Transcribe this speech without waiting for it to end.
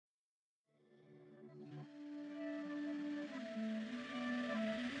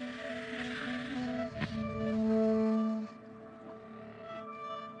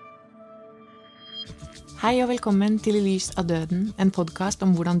Hei og velkommen til I lys av døden, en podcast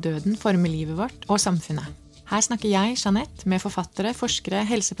om hvordan døden former livet vårt og samfunnet. Her snakker jeg, Jeanette, med forfattere, forskere,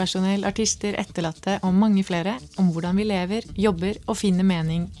 helsepersonell, artister, etterlatte og mange flere om hvordan vi lever, jobber og finner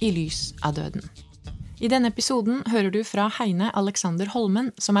mening I lys av døden. I denne episoden hører du fra Heine Alexander Holmen,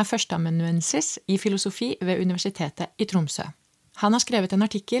 som førsteamanuensis I filosofi ved Universitetet I Tromsø. Han har skrevet en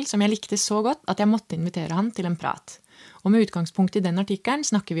artikkel som jeg likte så godt at jeg måtte invitere han til en prat. Og med utgangspunkt I den artikkelen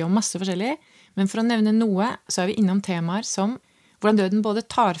snakker vi om masse forskjellig, men for å nevne noe så vi innom temaer som hvordan døden både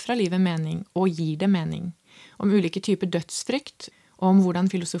tar fra livet mening og gir det mening, om ulike typer dødsfrykt, og om hvordan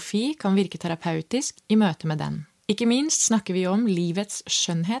filosofi kan virke terapeutisk I møte med den. Ikke minst snakker vi om livets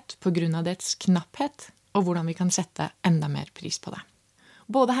skjønnhet på grunn av dets knapphet, og hvordan vi kan sette enda mer pris på det.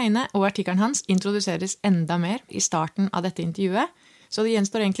 Både Heine og artikkelen hans introduseres enda mer I starten av dette intervjuet, så det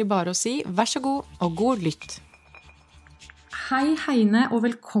gjenstår egentlig bare å si vær så god og god lytt. Hei Heine og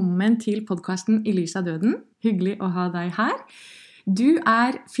velkommen til podcasten I lys av døden. Hyggelig å ha deg her. Du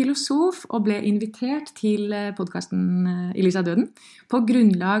filosof og ble invitert til podcasten I lys av døden på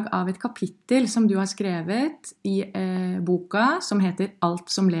grunnlag av et kapittel som du har skrevet I boka som heter Alt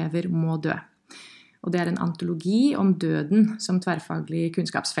som lever må dø. Og det en antologi om døden som tverrfaglig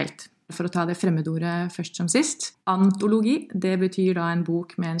kunnskapsfelt. For å ta det fremmedordet først som sist. Antologi, det betyr da en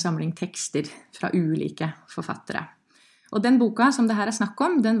bok med en samling tekster fra ulike forfattere. Og den boka som det her snakk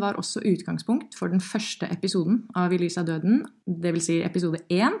om, den var også utgangspunkt for den første episoden av I lys av døden, det vil si episode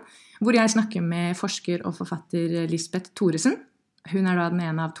 1, hvor jeg snakker med forsker og forfatter Lisbeth Thoresen. Hun da den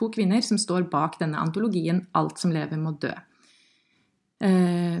ene av 2 kvinner som står bak denne antologien Alt som lever må dø.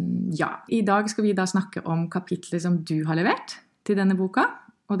 I dag skal vi da snakke om kapitlet som du har levert til denne boka,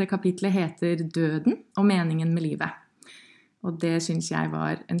 og det kapitlet heter Døden og meningen med livet. Og det synes jeg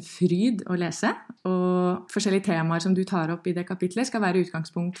var en fryd å lese, og forskjellige temaer som du tar opp I det kapitlet skal være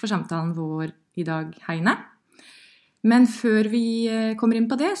utgangspunkt for samtalen vår I dag, Heine. Men før vi kommer inn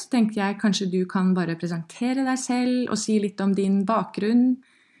på det, så tenkte jeg kanskje du kan bare presentere deg selv og si litt om din bakgrunn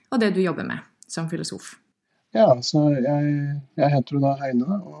og det du jobber med som filosof. Ja, så jeg heter jo da Heine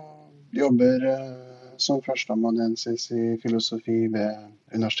og jobber som førsteamanuensis I filosofi ved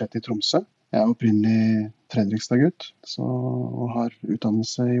Universitetet I Tromsø. Jeg opprinnelig Fredrikstad-gutt, og har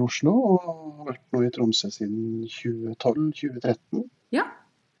utdannelse I Oslo, og har vært nå I Tromsø siden 2012-2013. Ja.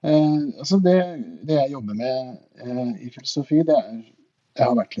 Altså det jeg jobber med I filosofi, jeg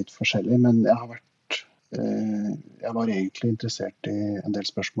har vært litt forskjellig, men jeg var egentlig interessert I en del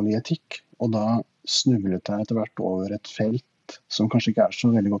spørsmål I etikk, og da snublet jeg etter hvert over et felt som kanskje ikke så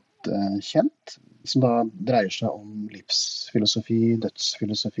veldig godt kjent, som da dreier seg om livsfilosofi,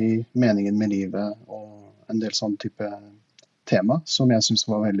 dødsfilosofi, meningen med livet og en del sånn type tema som jeg synes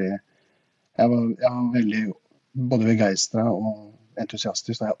var veldig, jeg var veldig både begeistret og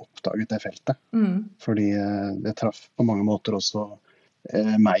entusiastisk da jeg oppdaget det feltet. Fordi det traff på mange måter også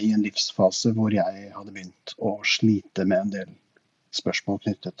meg I en livsfase hvor jeg hadde begynt å slite med en del spørsmål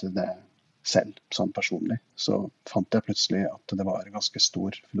knyttet til det selv, sånn personlig. Så fant jeg plutselig at det var ganske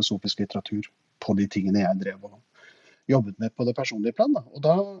stor filosofisk litteratur på de tingene jeg drev og jobbet med på det personlige plan. Da. Og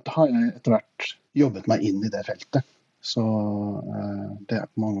da har jeg etter hvert jobbet meg inn I det feltet. Så det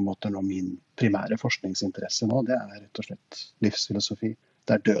på mange måter nå min primære forskningsinteresse nå, det rett og slett livsfilosofi.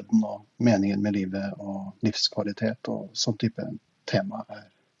 Det døden og meningen med livet og livskvalitet og sånn type tema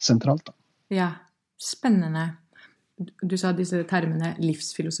sentralt. Da. Ja, spennende. Du sa disse termene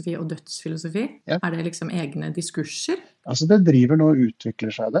livsfilosofi og dødsfilosofi. Ja. Det liksom egne diskurser? Altså det driver nå og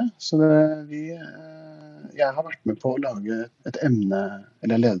utvikler seg det. Så jeg har vært med på å lage et emne,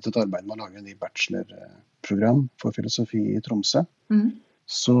 eller ledet et arbeid med å lage en ny bachelorprogram for filosofi I Tromsø.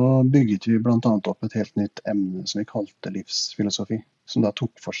 Så bygget vi blant annet opp et helt nytt emne som vi kalte livsfilosofi, som da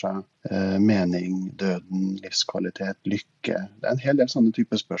tok for seg mening, døden, livskvalitet, lykke. Det en hel del sånne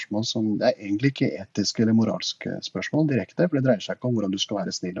typer spørsmål som det egentlig ikke etiske eller moralske spørsmål direkte, for det dreier seg ikke om hvordan du skal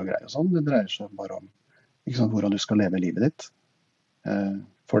være snill og grei og sånn. Det dreier seg bare om hvordan du skal leve livet ditt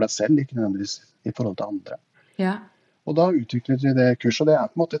for deg selv, ikke nødvendigvis I forhold til andre. Ja. Og da utviklet vi det kurset, og det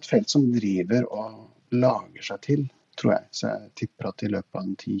på en måte et felt som driver og lager seg til, tror jeg. Så jeg tipper at I løpet av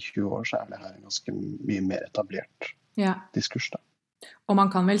 10-20 år så det her en ganske mye mer etablert diskurs da. Og man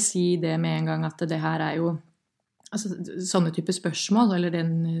kan vel si det med en gang at det her jo, altså sånne type spørsmål, eller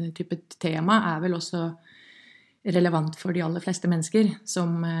den type tema vel også relevant for de aller fleste mennesker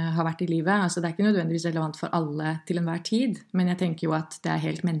som har vært I livet. Altså det ikke nødvendigvis relevant for alle til enhver tid, men jeg tenker jo at det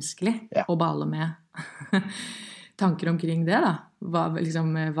helt menneskelig å bale med tanker omkring det da. Hva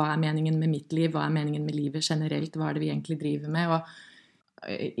meningen med mitt liv? Hva meningen med livet generelt? Hva det vi egentlig driver med? Og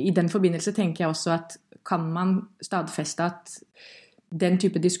I den forbindelse tenker jeg også at kan man stadfeste at den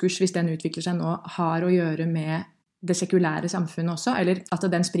type diskurs, hvis den utvikler seg nå, har å gjøre med det sekulære samfunnet også, eller at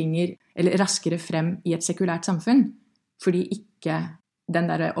den springer eller raskere frem i et sekulært samfunn, fordi ikke den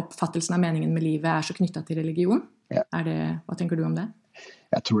der oppfattelsen av meningen med livet er så knyttet til religion. Ja. Hva tenker du om det?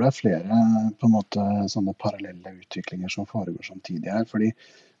 Jeg tror det er flere på en måte sånne parallelle utviklinger som foregår samtidig her, fordi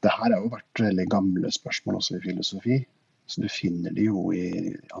det her har jo vært veldig gamle spørsmål også i filosofi, så du finner det jo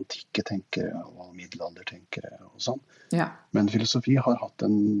i antikke tenkere og middelaldertenkere og sånn. Ja. Men filosofi har hatt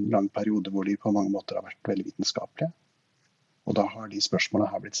en lang periode hvor de på mange måter har vært veldig vitenskapelige. Og da har de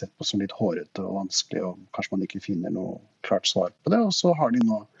spørsmålene her blitt sett på som litt hårete og vanskelig, og kanskje man ikke finner noe klart svar på det. Og så har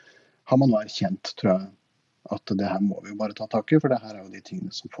man nå erkjent, tror jeg, at det her må vi jo bare ta tak i, for det her er jo de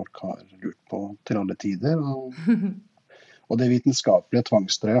tingene som folk har lurt på til alle tider. Og det vitenskapelige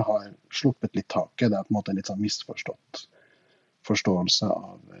tvangstrøyet har sluppet litt taket. Det er på en måte en litt sånn misforstått forståelse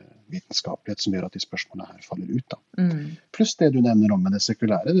av vitenskapelighet som gjør at de spørsmålene her faller ut. Da. Pluss det du nevner om med det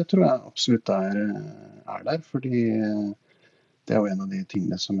sekulære, det tror jeg absolutt er der, fordi det er jo en av de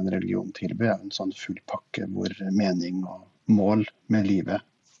tingene som en religion tilbyr, en sånn full pakke hvor mening og mål med livet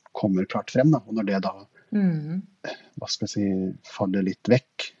kommer klart frem. Da. Og når det da faller litt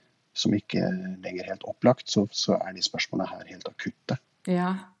vekk, som ikke lenger helt opplagt, så er de spørsmålene her helt akutte.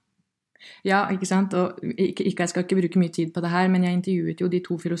 Ja, ikke sant? Og jeg skal ikke bruke mye tid på det her, men jeg intervjuet jo de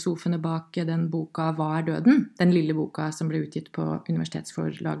 2 filosofene bak den boka «Hva er døden?», den lille boka som ble utgitt på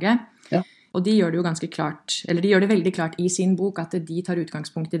universitetsforlaget. Ja. Og de gjør det jo ganske klart, eller de gjør det veldig klart i sin bok, at de tar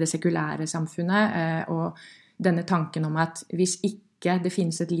utgangspunkt i det sekulære samfunnet, og denne tanken om at hvis ikke det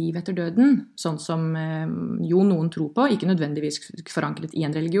finnes et liv etter døden, sånn som jo noen tror på, ikke nødvendigvis forankret i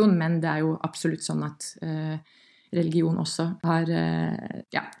en religion, men det er jo absolutt sånn at religion også har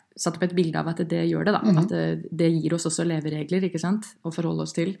satt opp et bilde av at det gjør det da, at det gir oss også leveregler, ikke sant, å forholde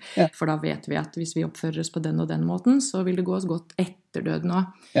oss til, for da vet vi at hvis vi oppfører oss på den og den måten, så vil det gå oss godt etter døden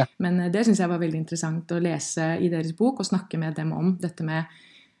også. Ja. Men det synes jeg var veldig interessant å lese i deres bok, og snakke med dem om dette med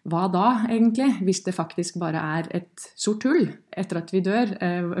hva da egentlig, hvis det faktisk bare er et sort hull etter at vi dør,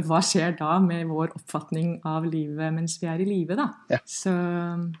 hva skjer da med vår oppfatning av livet mens vi er i live da? Ja. Så,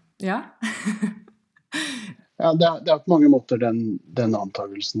 ja. Ja, det er på mange måter den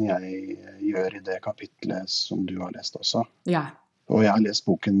antagelsen jeg gjør i det kapitlet som du har lest også. Ja. Og jeg har lest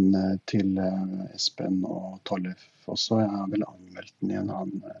boken til Espen og Tollef også. Jeg har vel anmeldt den i en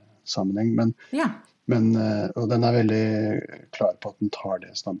annen sammenheng. Og den er veldig klar på at den tar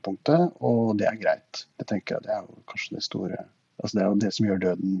det standpunktet, og det er greit. Jeg tenker at det er jo kanskje det store, altså det er jo det som gjør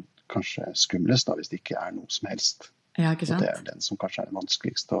døden kanskje skumlest, da, hvis det ikke er noe som helst. Ja, ikke sant? Og det er den som kanskje er det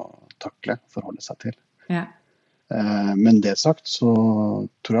vanskeligste å takle, forholde seg til. Ja. Men det sagt, så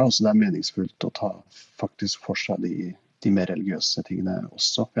tror jeg også det er meningsfullt å ta faktisk for seg de mer religiøse tingene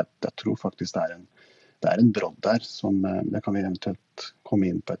også. Jeg tror faktisk det er en brodd der, som det kan vi eventuelt komme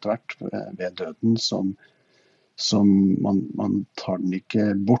inn på etter hvert, ved døden, som man tar den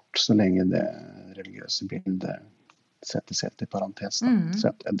ikke bort så lenge det religiøse bildet settes helt i parentes.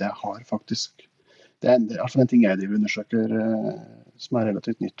 Så det har faktisk, det er i hvert fall en ting jeg driver og undersøker som er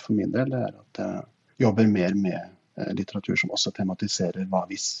relativt nytt for min del, det er at jeg jobber mer med litteratur som også tematiserer hva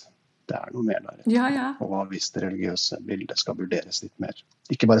hvis det er noe mer der. Ja. Og hva hvis det religiøse bildet skal vurderes litt mer.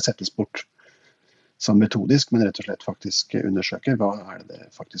 Ikke bare settes bort sånn metodisk, men rett og slett faktisk undersøker hva er det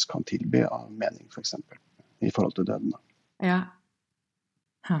faktisk kan tilby av mening, for eksempel, i forhold til døden. Ja.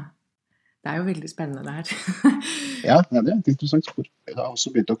 Det er jo veldig spennende det her. Ja, det er et interessant spor. Det har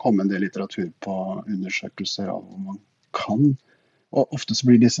også begynt å komme en del litteratur på undersøkelser av hvor man kan. Og ofte så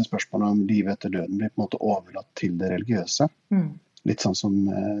blir disse spørsmålene om livet etter døden blir på en måte overlatt til det religiøse. Litt sånn som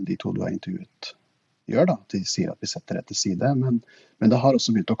de 2 du har intervjuet gjør da. De sier at vi setter det til side, men det har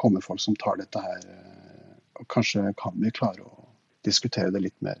også begynt å komme folk som tar dette her, og kanskje kan vi klare å diskutere det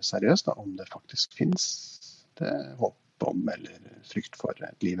litt mer seriøst da, om det faktisk finnes det håp om eller frykt for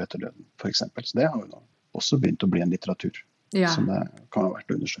et liv etter døden, for eksempel. Så det har jo også begynt å bli en litteratur som det kan ha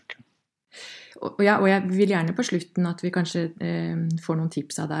vært å undersøke. Og jeg vil gjerne på slutten at vi kanskje får noen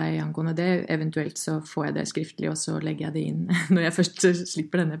tips av deg angående det. Eventuelt så får jeg det skriftlig, og så legger jeg det inn når jeg først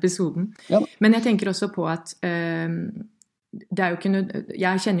slipper denne episoden. Ja. Men jeg tenker også på at det er jo ikke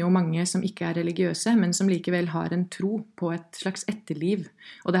jeg kjenner jo mange som ikke er religiøse, men som likevel har en tro på et slags etterliv.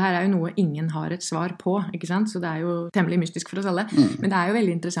 Og det her er jo noe ingen har et svar på, ikke sant? Så det er jo temmelig mystisk for oss alle. Men det er jo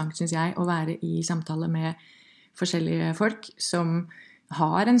veldig interessant, synes jeg, å være i samtale med forskjellige folk som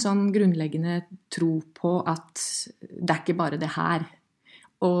har en sånn grunnleggende tro på at det er ikke bare det her.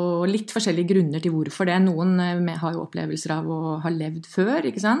 Og litt forskjellige grunner til hvorfor det. Noen har jo opplevelser av å ha levd før,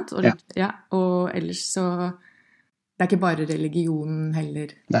 ikke sant? Og ellers så det er ikke bare religionen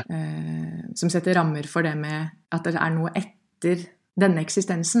heller som setter rammer for det med at det er noe etter denne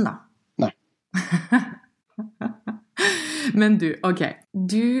eksistensen da. Nei. Men du, ok.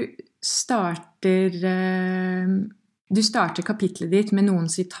 Du starter kapitlet ditt med noen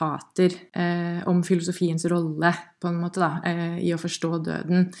sitater om filosofiens rolle, på en måte da, i å forstå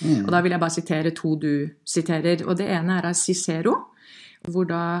døden. Og da vil jeg bare sitere 2 du siterer. Og det ene av Cicero, hvor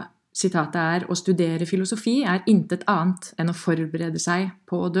da sitatet å studere filosofi intet annet enn å forberede seg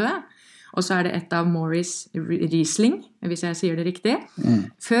på å dø. Og så det et av Maurice Riesling, hvis jeg sier det riktig.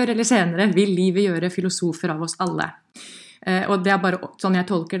 Før eller senere vil livet gjøre filosofer av oss alle. Og det bare, sånn jeg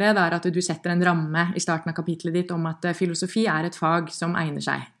tolker det, at du setter en ramme i starten av kapitlet ditt om at filosofi et fag som egner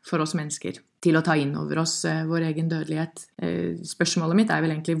seg for oss mennesker til å ta inn over oss vår egen dødelighet. Spørsmålet mitt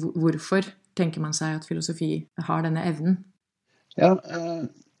vel egentlig hvorfor tenker man seg at filosofi har denne evnen? Ja,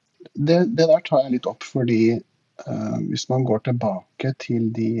 det der tar jeg litt opp fordi hvis man går tilbake til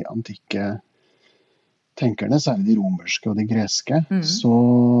de antikke tenkerne, særlig de romerske og de greske, så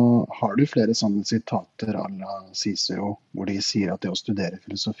har du flere sånne sitater à la Cicero, hvor de sier at det å studere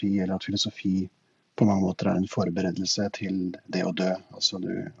filosofi, eller at filosofi på mange måter en forberedelse til det å dø. Altså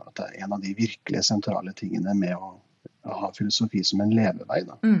at det en av de virkelig sentrale tingene med å ha filosofi som en levevei.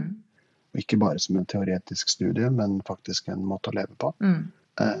 Da. Og ikke bare som en teoretisk studie, men faktisk en måte å leve på.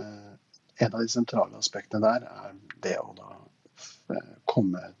 En av de sentrale aspektene der det å da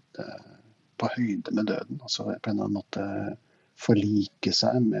komme på høyde med døden, altså på en eller annen måte forlike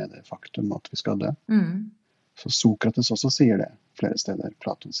seg med det faktum at vi skal dø. Så Sokrates også sier det flere steder.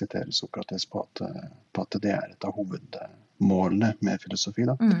 Platon siterer Sokrates på at det et av hovedmålene med filosofi.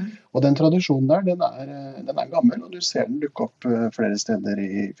 Da. Og den tradisjonen der, den gammel, og du ser den dukke opp flere steder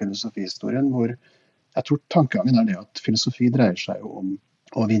i filosofihistorien, hvor jeg tror tankegangen det at filosofi dreier seg jo om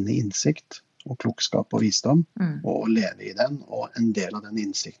å vinne innsikt og klokskap og visdom, og å leve i den. Og en del av den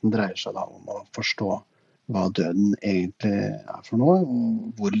innsikten dreier seg da om å forstå hva døden egentlig for noe,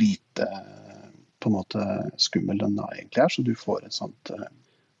 og hvor lite på en måte skummel den da egentlig så du får et sånt,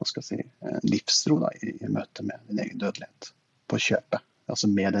 hva skal jeg si, livsro da, i møte med din egen dødelighet på kjøpet.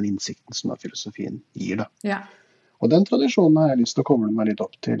 Altså med den innsikten som da filosofien gir da. Ja. Og den tradisjonen har jeg lyst til å koble meg litt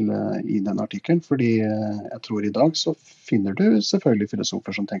opp til i den artikkelen, fordi jeg tror i dag så finner du selvfølgelig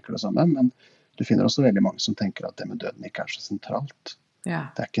filosofer som tenker det samme, men du finner også veldig mange som tenker at det med døden ikke så sentralt. Ja.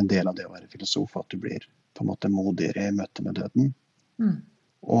 Det ikke en del av det å være filosof, at du blir på en måte modigere i møte med døden.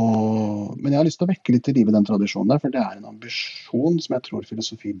 Men jeg har lyst til å vekke litt til livet den tradisjonen der, for det en ambisjon som jeg tror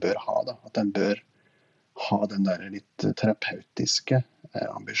filosofi bør ha. Da. At den bør ha den der litt terapeutiske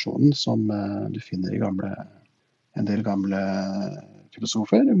ambisjonen som du finner i en del gamle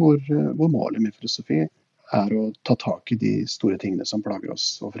filosofer, hvor målet med filosofi å ta tak i de store tingene som plager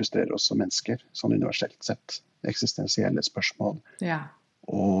oss og frustrerer oss som mennesker, sånn universelt sett, eksistensielle spørsmål,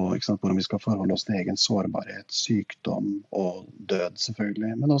 og ikke sant, hvordan vi skal forholde oss til egen sårbarhet, sykdom og død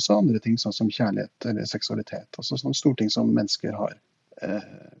selvfølgelig, men også andre ting sånn som kjærlighet eller seksualitet, altså sånne store ting som mennesker har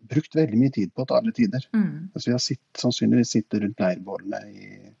brukt veldig mye tid på til alle tider. Altså, vi har sannsynligvis sittet rundt leirbålene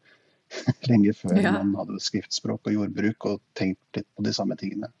lenge før man hadde skriftspråk og jordbruk og tenkt litt på de samme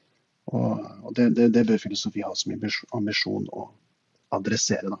tingene. Og det bør filosofi ha som ambisjon å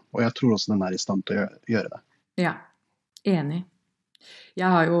adressere. Da. Og jeg tror også den i stand til å gjøre det. Ja, enig. Jeg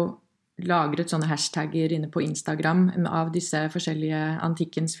har jo lagret sånne hashtagger inne på Instagram av disse forskjellige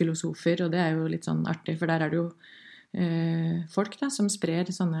antikkens filosofer, og det jo litt sånn artig, for der det jo folk da, som sprer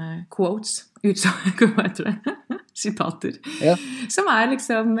sånne quotes, hva heter det? Sitater, som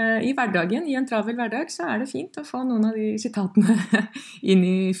liksom i hverdagen, i en travel hverdag, så det fint å få noen av de sitatene inn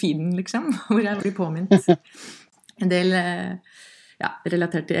i feeden, liksom, hvor jeg blir påminnet en del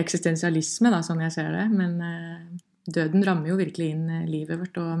relatert til eksistensialisme, da, sånn jeg ser det, men døden rammer jo virkelig inn livet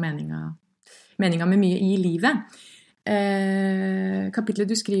vårt og meninga med mye i livet.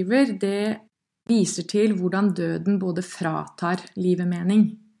 Kapitlet du skriver, det viser til hvordan døden både fratar livet mening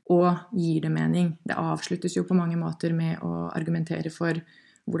og gir det mening. Det avsluttes jo på mange måter med å argumentere for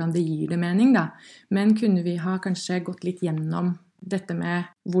hvordan det gir det mening, da. Men kunne vi ha kanskje gått litt gjennom dette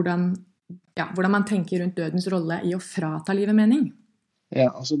med hvordan man tenker rundt dødens rolle i å frata livet mening? Ja,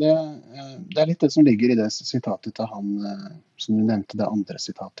 altså det litt det som ligger i det sitatet til han, som du nevnte, det andre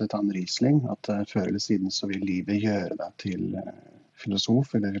sitatet til han Riesling, at før eller siden så vil livet gjøre deg til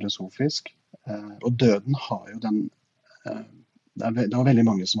filosof eller filosofisk. Og døden har jo den det veldig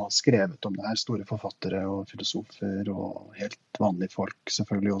mange som har skrevet om det her, store forfattere og filosofer og helt vanlige folk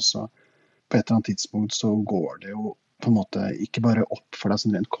selvfølgelig også. På et eller annet tidspunkt så går det jo på en måte ikke bare opp for deg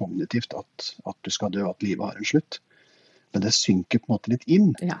sånn rent kognitivt at du skal dø, at livet har en slutt, men det synker på en måte litt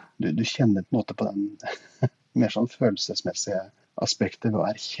inn. Ja. Du kjenner på en måte på den mer sånn følelsesmessige aspektet ved å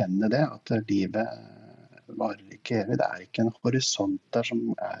erkjenne det, at livet varer ikke evig. Det ikke en horisont der som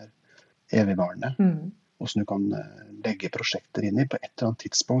evigvarende. Og som du kan legge prosjekter inn i. På et eller annet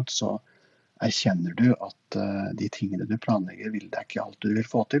tidspunkt så erkjenner du at de tingene du planlegger, det ikke alt du vil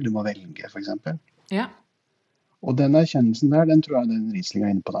få til. Du må velge, for eksempel. Ja. Og den erkjennelsen der, den tror jeg den Riesling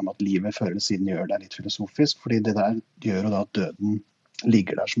inne på, at livet før eller siden gjør det litt filosofisk, fordi det der gjør jo da at døden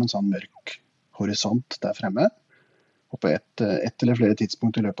ligger der som en sånn mørk horisont der fremme. Og på et eller flere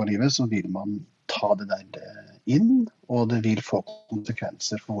tidspunkt i løpet av livet så vil man ta det der inn, og det vil få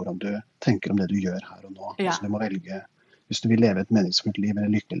konsekvenser for hvordan du tenker om det du gjør her og nå. Ja. Så du må velge, hvis du vil leve et meningsfullt liv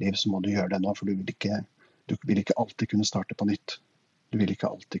eller lykkelig liv, så må du gjøre det nå, for du vil ikke alltid kunne starte på nytt. Du vil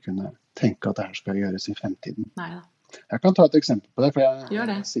ikke alltid kunne tenke at det her skal gjøres i fremtiden. Neida. Jeg kan ta et eksempel på det, for Gjør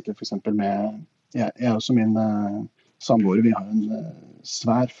det. sitter for eksempel med, jeg og min samboer, vi har en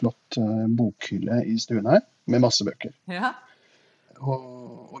svær, flott bokhylle i stuen her, med masse bøker. Ja.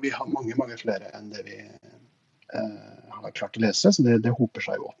 Og vi har mange, mange flere enn det vi har klart å lese, så det hoper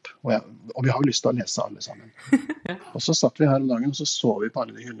seg jo opp. Og vi har jo lyst til å lese alle sammen. Og så satt vi her om dagen, og så vi på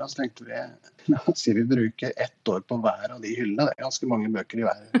alle de hyllene, så tenkte vi, la oss si vi bruker 1 år på hver av de hyllene, det ganske mange bøker i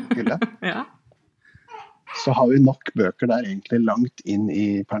hver hylle. Ja. Så har vi nok bøker der egentlig langt inn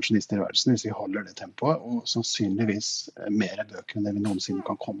i pensjonisttilværelsen, hvis vi holder det tempoet, og sannsynligvis mer bøker enn det vi noensinne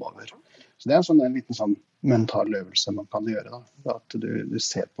kan komme over. Så det en liten sånn mental øvelse man kan gjøre da. At du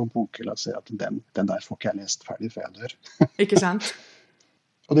ser på bokhylla og ser at den der får ikke jeg lest ferdig før jeg dør. Ikke sant?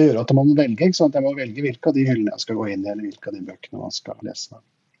 Og det gjør at man må velge, ikke sant? Jeg må velge hvilke av de hyllene jeg skal gå inn i, eller hvilke av de bøkene man skal lese.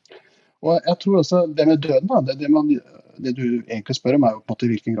 Og jeg tror også det med døden, da, det du egentlig spør om, jo på en måte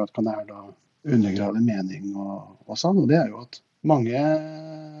i hvilken grad kan det her da undergrave mening og sånn, og det jo at mange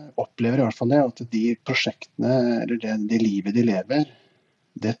opplever i hvert fall det, at de prosjektene, eller det livet de lever,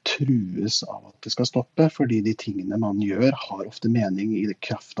 det trues av at det skal stoppe, fordi de tingene man gjør har ofte mening i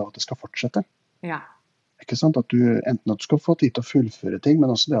kraft av at det skal fortsette. Ja. Ikke sant? Enten at du skal få tid til å fullføre ting,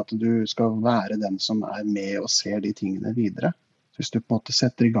 men også det at du skal være den som med og ser de tingene videre. Så hvis du på en måte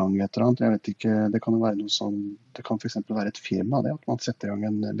setter i gang et eller annet, jeg vet ikke, det kan jo være noe sånn, det kan for eksempel være et firma, det at man setter i gang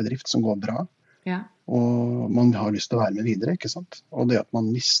en bedrift som går bra, Ja. og man har lyst til å være med videre, ikke sant? Og det at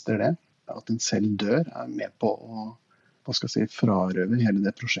man mister det, at en selv dør, med på å frarøve hele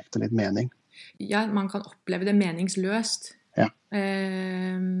det prosjektet litt mening. Ja, man kan oppleve det meningsløst. Ja.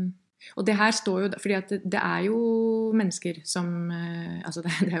 Og det her står jo, fordi at det jo mennesker som, altså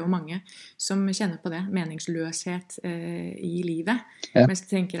det jo mange, som kjenner på det, meningsløshet i livet. Ja. Mens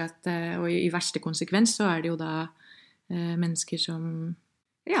jeg tenker at, og i verste konsekvens så det jo da mennesker som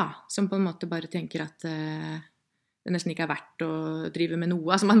på en måte bare tenker at det nesten ikke verdt å drive med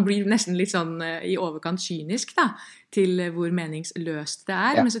noe. Altså man blir nesten litt sånn i overkant kynisk da, til hvor meningsløst det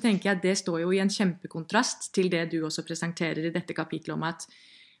Ja. Men så tenker jeg at det står jo i en kjempekontrast til det du også presenterer i dette kapitlet om at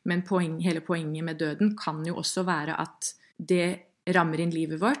men hele poenget med døden kan jo også være at det rammer inn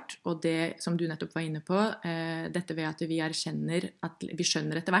livet vårt, og det som du nettopp var inne på, dette ved at vi erkjenner, at vi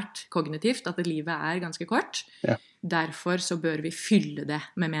skjønner etter hvert kognitivt at livet ganske kort. Ja. Derfor så bør vi fylle det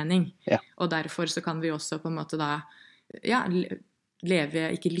med mening. Ja. Og derfor så kan vi også på en måte da, leve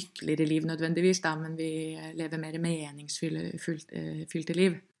ikke lykkeligere liv nødvendigvis da, men vi lever mer meningsfylte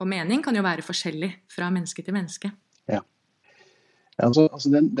liv. Og mening kan jo være forskjellig fra menneske til menneske. Ja. Altså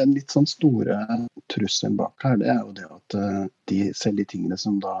den litt sånn store trusselen bak her, det jo det at selv de tingene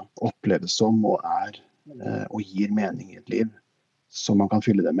som da oppleves som og og gir mening i et liv, som man kan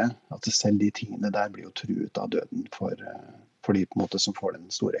fylle det med, at selv de tingene der blir jo truet av døden for de på en måte som får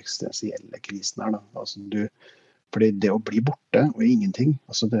den store eksistensielle krisen her. Da. Altså fordi det å bli borte og ingenting,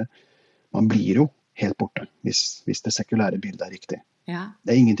 man blir jo helt borte hvis det sekulære bildet riktig. Ja.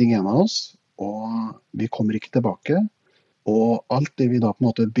 Det ingenting igjen av oss, og vi kommer ikke tilbake. Og alt det vi da på en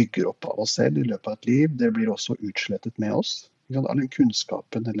måte bygger opp av oss selv i løpet av et liv, det blir også utslettet med oss. All den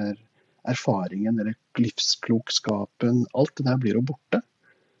kunnskapen eller erfaringen eller livsklokskapen, alt det der blir jo borte.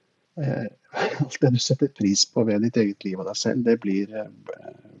 Alt det du setter pris på ved ditt eget liv og deg selv, det blir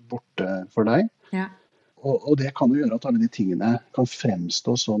borte for deg. Ja. Og det kan jo gjøre at alle de tingene kan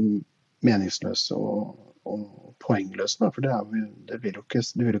fremstå som meningsløse og poengløse, da, for det vil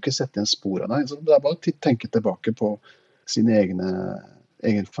jo ikke sette en spor av deg. Så det bare å tenke tilbake på sin egen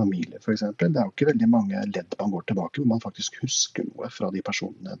familie, for eksempel. Det jo ikke veldig mange ledd man går tilbake, hvor man faktisk husker noe fra de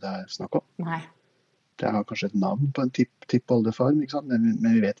personene det snakk om. Nei. Det har kanskje et navn på en tippoldefar, men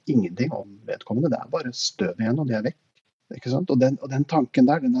vi vet ingenting om vedkommende. Det bare støv igjen, og de vekk. Ikke sant? Og den tanken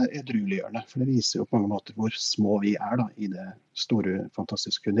der, den edrueliggjørende, for det viser jo på mange måter hvor små vi da, i det store,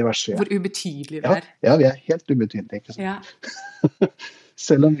 fantastiske universet. Hvor ubetydelige vi Ja, vi helt ubetydelige, ikke sant? Ja.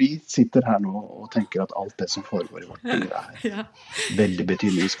 Selv om vi sitter her nå og tenker at alt det som foregår i vårt liv Ja. veldig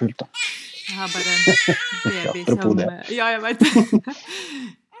betydningsfullt. Da. Jeg har bare en baby apropos som... det. Ja, jeg vet det.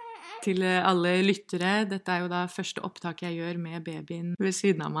 Til alle lyttere, dette jo da første opptak jeg gjør med babyen ved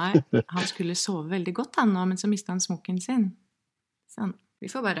siden av meg. Han skulle sove veldig godt han nå, men så mistet han smokken sin. Sånn, vi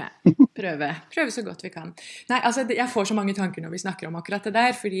får bare prøve så godt vi kan. Nei, altså, jeg får så mange tanker når vi snakker om akkurat det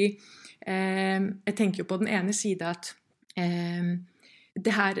der, fordi jeg tenker jo på den ene side at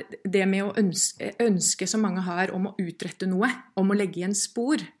det med å ønske som mange har om å utrette noe, om å legge igjen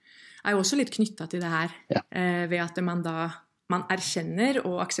spor, jo også litt knyttet til det her, ved at man erkjenner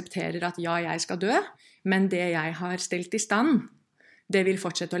og aksepterer at ja, jeg skal dø, men det jeg har stelt i stand, det vil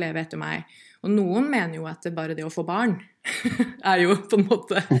fortsette å leve etter meg. Og noen mener jo at bare det å få barn jo på en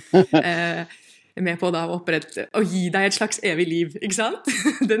måte med på da å gi deg et slags evig liv, ikke sant?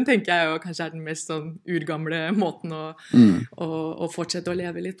 Den tenker jeg jo kanskje den mest sånn urgamle måten å fortsette å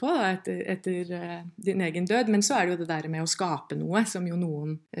leve litt på da, etter din egen død. Men så det jo det der med å skape noe, som jo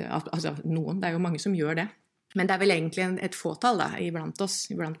noen, det jo mange som gjør det. Men det vel egentlig et fåtall da, iblant oss,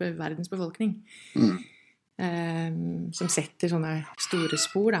 iblant verdens befolkning, som setter sånne store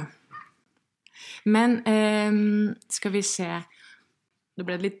spor da. Men skal vi se, det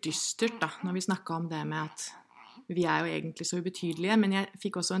ble litt dystert da, når vi snakket om det med at vi jo egentlig så ubetydelige, men jeg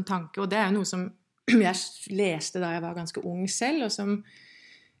fikk også en tanke, og det jo noe som jeg leste da jeg var ganske ung selv, og som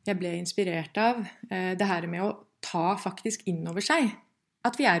jeg ble inspirert av, det her med å ta faktisk inn over seg,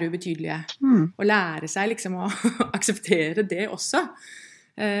 at vi ubetydelige, og lære seg liksom å akseptere det også,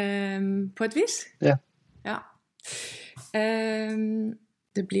 på et vis. Ja.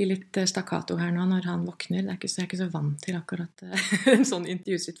 Det blir litt stakkato her nå når han våkner. Jeg ikke så vant til akkurat en sånn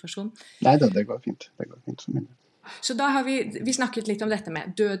intervjusituasjon. Nei, det går fint. Det går fint for min del. Så da har vi snakket litt om dette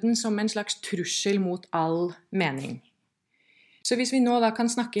med døden som en slags trussel mot all mening. Så hvis vi nå da kan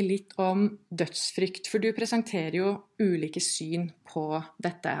snakke litt om dødsfrykt, for du presenterer jo ulike syn på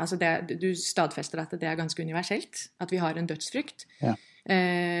dette. Altså du stadfester at det ganske universelt, at vi har en dødsfrykt. Ja.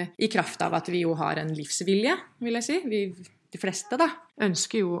 I kraft av at vi jo har en livsvilje, vil jeg si. De fleste da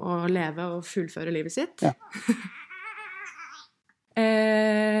ønsker jo å leve og fullføre livet sitt. Ja.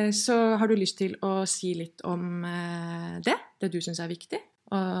 Så har du lyst til å si litt om det du synes viktig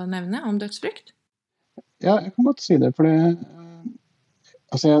å nevne om dødsfrykt? Ja, jeg kan godt si det, for jeg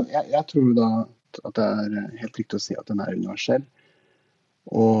tror da at det helt riktig å si at den universell.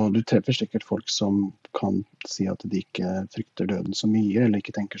 Og du treffer sikkert folk som kan si at de ikke frykter døden så mye, eller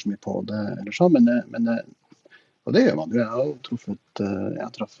ikke tenker så mye på det, eller sånn, og det gjør man jo. Jeg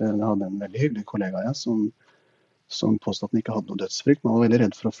hadde en veldig hyggelig kollega som påstod at den ikke hadde noe dødsfrykt, men var veldig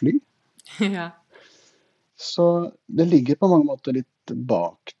redd for å fly. Ja. Så det ligger på mange måter litt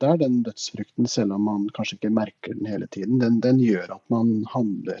bak der, den dødsfrykten, selv om man kanskje ikke merker den hele tiden. Den gjør at man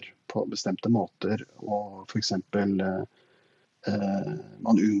handler på bestemte måter, og for eksempel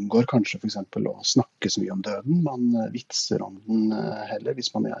man unngår kanskje for eksempel å snakke så mye om døden. Man vitser om den heller.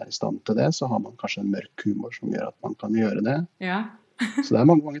 Hvis man i stand til det, så har man kanskje en mørk humor som gjør at man kan gjøre det. Ja. Så det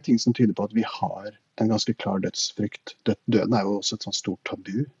mange ting som tyder på at vi har en ganske klar dødsfrykt. Døden jo også et sånt stort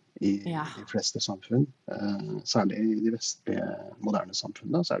tabu i de fleste samfunn. Særlig i de vestlige moderne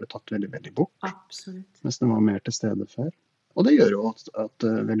samfunnene så det tatt veldig, veldig bort. Absolutt. Mens den var mer til stede før. Og det gjør jo at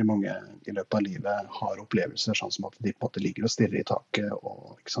veldig mange i løpet av livet har opplevelser sånn som at de på en måte ligger og stirrer i taket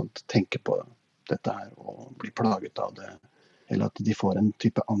og ikke sant, tenker på dette her og blir plaget av det. Eller at de får en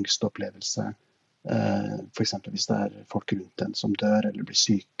type angstopplevelse. For eksempel hvis det folk rundt en som dør eller blir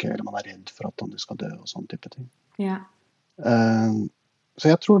syke, eller man redd for at de skal dø og sånne type ting. Ja.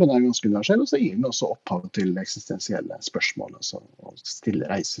 Så jeg tror den ganske universell, og så gir den også opphav til eksistensielle spørsmål, altså, og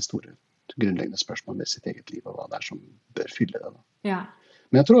reiser store grunnleggende spørsmål ved sitt eget liv, og hva det som bør fylle det. Da. Ja.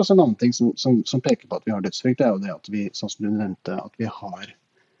 Men jeg tror også en annen ting som peker på at vi har dødsfrykt, det jo det at vi, sånn som du nevnte, at vi har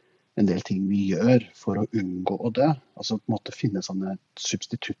en del ting vi gjør for å unngå å dø. Altså på en måte finne sånne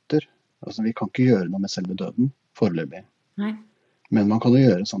substitutter. Altså vi kan ikke gjøre noe med selve døden, foreløpig. Nei. Men man kan jo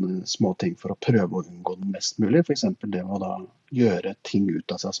gjøre sånne små ting for å prøve å unngå den mest mulig. For eksempel det å da gjøre ting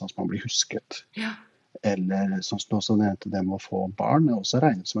ut av seg sånn at man blir husket. Ja. Eller som du også nevnte, det med å få barn også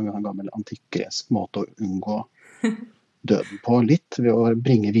regnet som en gammel antikk-gresk måte å unngå døden på litt, ved å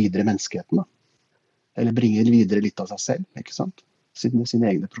bringe videre menneskeheten. Da. Eller bringe videre litt av seg selv, ikke sant? Sine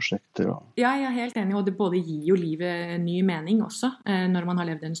egne prosjekter. Ja, jeg helt enig, og det både gir jo livet ny mening også, når man har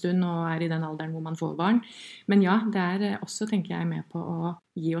levd en stund og i den alderen hvor man får barn. Men ja, det også, tenker jeg, med på å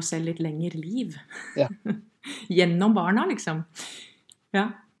gi oss selv litt lengre liv. Ja. Gjennom barna, liksom.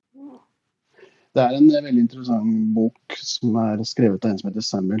 Ja. Det en veldig interessant bok som skrevet av en som heter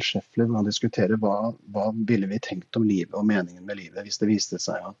Samuel Scheffler, hvor han diskuterer hva ville vi tenkt om livet og meningen med livet hvis det viste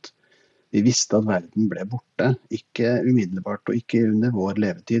seg at vi visste at verden ble borte, ikke umiddelbart og ikke under vår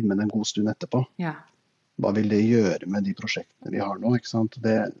levetid, men en god stund etterpå. Ja. Hva vil det gjøre med de prosjektene vi har nå? Ikke sant?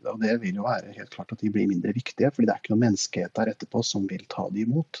 Og det vil jo være helt klart at de blir mindre viktige, fordi det ikke noe menneskehet der etterpå som vil ta de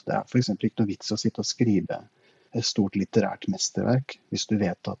imot. Det for eksempel ikke noe vits å sitte og skrive et stort litterært mesterverk hvis du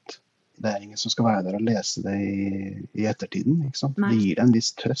vet at det ingen som skal være der og lese det i ettertiden. Ikke sant? Det gir deg en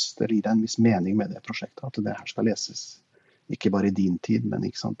viss trøst, det gir deg en viss mening med det prosjektet, at det her skal leses ikke bare i din tid, men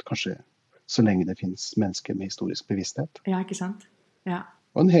ikke sant? Kanskje så lenge det finnes mennesker med historisk bevissthet. Ja, ikke sant? Ja.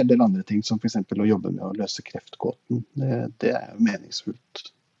 Og en hel del andre ting, som for eksempel å jobbe med å løse kreftgåten. Det jo meningsfullt.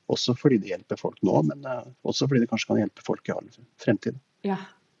 Også fordi det hjelper folk nå, men også fordi det kanskje kan hjelpe folk i all fremtid. Ja.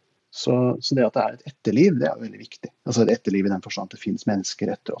 Så det at det et etterliv, det jo veldig viktig. Altså et etterliv i den forstand at det finnes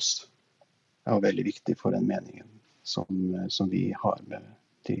mennesker etter oss. Det jo veldig viktig for den meningen som vi har med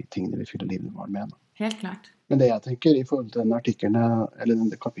de tingene vi fyller livet vårt med. Helt klart. Men det jeg tenker i forhold til den artikkelen, eller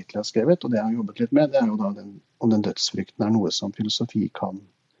det kapitlet jeg har skrevet, og det jeg har jobbet litt med, det jo da om den dødsfrykten noe som filosofi kan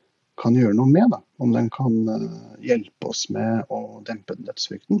gjøre noe med. Da. Om den kan hjelpe oss med å dempe den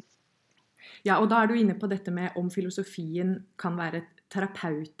dødsfrykten. Ja, og da du inne på dette med om filosofien kan være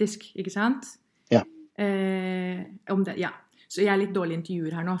terapeutisk, ikke sant? Ja. Ja. Så jeg litt dårlig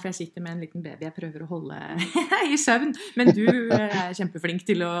intervjuer her nå, for jeg sitter med en liten baby jeg prøver å holde i søvn. Men du kjempeflink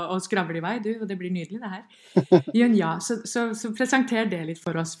til å skravle i vei, du, og det blir nydelig det her. Ja, så presenter det litt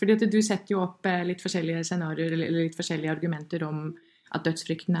for oss, fordi at du setter jo opp litt forskjellige scenarier, eller litt forskjellige argumenter om at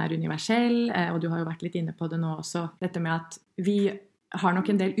dødsfrykten universell, og du har jo vært litt inne på det nå også. Dette med at vi har nok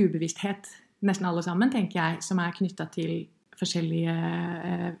en del ubevissthet, nesten alle sammen, tenker jeg, som knyttet til forskjellige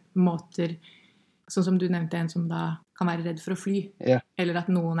måter. Sånn som du nevnte, en som da kan være redd for å fly. Ja. Eller at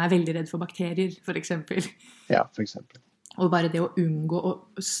noen veldig redd for bakterier, for eksempel. Ja, for eksempel. Og bare det å unngå å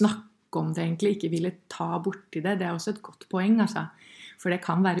snakke om det egentlig, ikke ville ta borti det, det også et godt poeng, altså. For det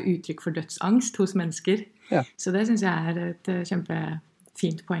kan være uttrykk for dødsangst hos mennesker. Ja. Så det synes jeg et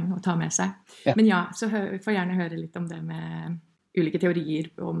kjempefint poeng å ta med seg. Ja. Men ja, så får gjerne høre litt om det med ulike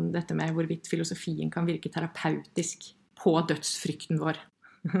teorier om dette med hvorvidt filosofien kan virke terapeutisk på dødsfrykten vår.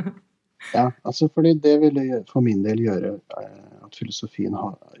 Ja, altså fordi det vil for min del gjøre at filosofien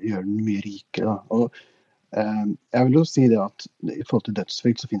gjør den mye rikere. Da. Og jeg vil jo si det at i forhold til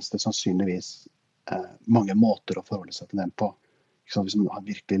dødsfrykt så finnes det sannsynligvis mange måter å forholde seg til den på. Hvis man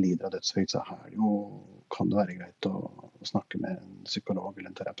virkelig lider av dødsfrykt, så kan det være greit å snakke med en psykolog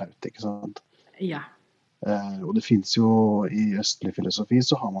eller en terapeut, ikke sant? Ja. Og det finnes jo i østlig filosofi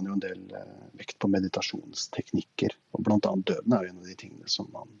så har man jo en del vekt på meditasjonsteknikker, og blant annet døden jo en av de tingene som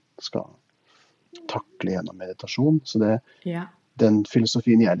man skal takle gjennom meditasjon. Så den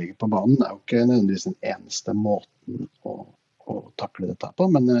filosofien jeg ligger på banen jo ikke nødvendigvis den eneste måten å takle dette på,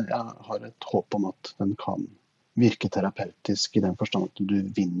 men jeg har et håp om at den kan virke terapeutisk i den forstand at du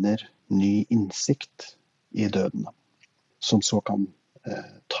vinner ny innsikt i døden, som så kan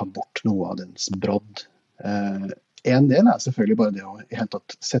ta bort noe av dens brodd. En del selvfølgelig bare det å i hele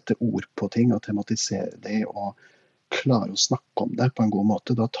tatt sette ord på ting og tematisere det og klare å snakke om det på en god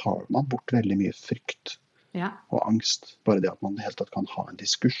måte. Da tar man bort veldig mye frykt og angst. Bare det at man i hele tatt kan ha en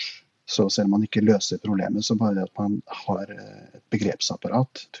diskurs. Så selv om man ikke løser problemet, så bare det at man har et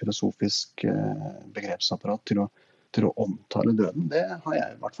begrepsapparat, et filosofisk begrepsapparat til å omtale døden, det har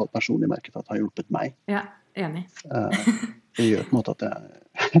jeg i hvert fall personlig merket at har hjulpet meg. Ja, enig. Det gjør på en måte at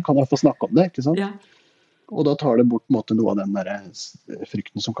jeg kan i hvert fall snakke om det, ikke sant? Ja. Og da tar det bort på en måte noe av den der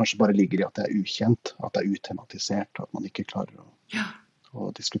frykten som kanskje bare ligger i at det ukjent, at det utematisert, at man ikke klarer å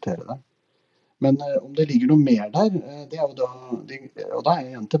diskutere det. Men om det ligger noe mer der, det jo da, og da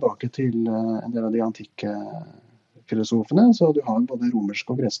jeg igjen tilbake til en del av de antikke filosofene, så du har både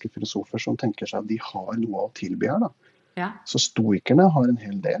romerske og greske filosofer som tenker seg at de har noe å tilby her da. Ja. Så stoikerne har en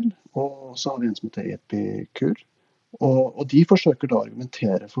hel del, og så har vi en som heter Epikur, og de forsøker da å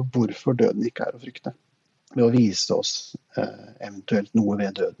argumentere for hvorfor døden ikke å frykte. Ved å vise oss eventuelt noe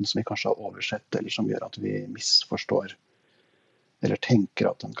ved døden som vi kanskje har oversett, eller som gjør at vi misforstår, eller tenker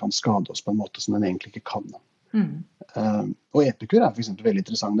at den kan skade oss på en måte som den egentlig ikke kan. Og Epikur for eksempel veldig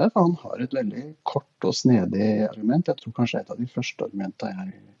interessant der, for han har et veldig kort og snedig argument. Jeg tror kanskje et av de første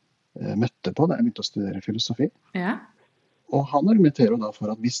argumentene jeg møtte på da jeg begynte å studere filosofi. Ja. Og han argumenterer da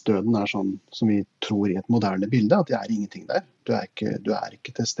for at hvis døden sånn som vi tror i et moderne bilde, at det ingenting der, du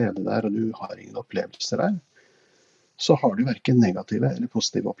ikke til stede der, og du har ingen opplevelser der, så har du hverken negative eller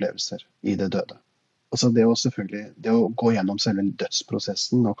positive opplevelser i det døde. Altså det å gå gjennom selve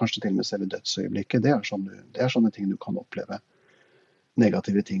dødsprosessen, og kanskje til og med selve dødsøyeblikket, det sånne ting du kan oppleve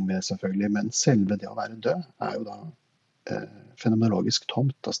negative ting ved selvfølgelig, men selve det å være død jo da fenomenologisk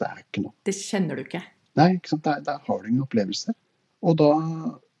tomt, altså det ikke noe. Det kjenner du ikke? Nei, ikke sant? Der har du ingen opplevelser. Og da,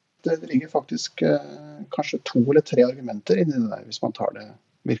 det ligger faktisk kanskje 2 eller 3 argumenter inni det der, hvis man tar det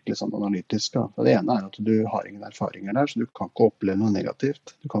virkelig sånn analytisk. Da. Det ene at du har ingen erfaringer der, så du kan ikke oppleve noe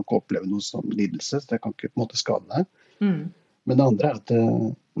negativt. Du kan ikke oppleve noe sånn lidelse, så det kan ikke på en måte skade deg. Men det andre at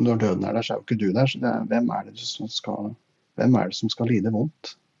når døden der, så jo ikke du der. Så hvem det som skal lide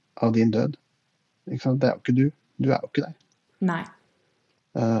vondt av din død? Ikke sant? Det jo ikke du. Du jo ikke der. Nei.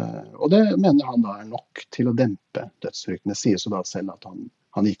 Og det mener han da nok til å dempe dødsfrykten. Det sies jo da selv at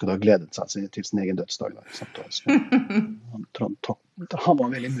han gikk og da gledet seg til sin egen dødsdag. Han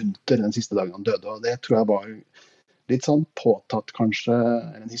var veldig munter den siste dagen han døde, og det tror jeg var litt sånn påtatt kanskje,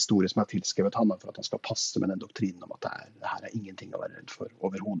 en historie som tilskrevet han for at han skal passe med den doktrinen om at det her ingenting å være redd for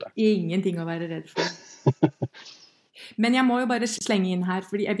overhodet. Ingenting å være redd for. Men jeg må jo bare slenge inn her,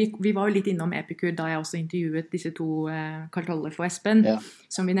 fordi vi var jo litt innom Epikur da jeg også intervjuet disse 2, Karl Tollef og Espen,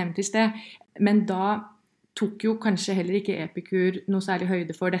 som vi nevnte i sted. Men da tok jo kanskje heller ikke Epikur noe særlig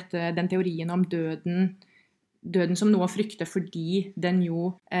høyde for den teorien om døden som noe å frykte, fordi den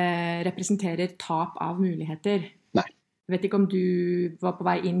jo representerer tap av muligheter. Nei. Jeg vet ikke om du var på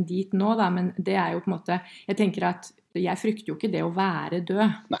vei inn dit nå, da, men det jo på en måte, jeg tenker at jeg frykter jo ikke det å være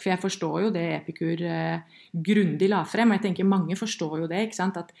død, Nei. for jeg forstår jo det Epikur grundig la frem, og jeg tenker mange forstår jo det, ikke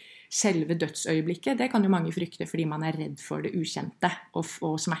sant, at selve dødsøyeblikket, det kan jo mange frykte fordi man redd for det ukjente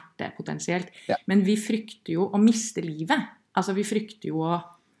og smerte potensielt. Ja. Men vi frykter jo å miste livet. Altså vi frykter jo å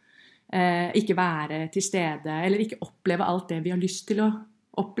ikke være til stede, eller ikke oppleve alt det vi har lyst til å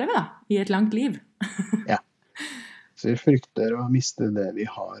oppleve da, i et langt liv. Ja. Så vi frykter å miste det vi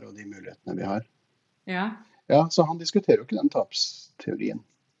har, og de mulighetene vi har. Ja. Ja, så han diskuterer jo ikke den tapsteorien.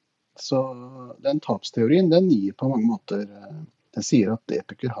 Så den tapsteorien, den gir på mange måter, den sier at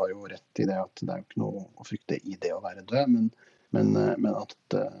Epikur har jo rett i det, at det jo ikke noe å frykte i det å være død, men at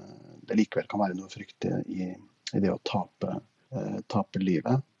det likevel kan være noe å frykte i det å tape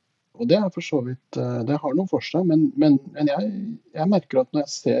livet. Og det for så vidt, det har noe for seg, men jeg merker at når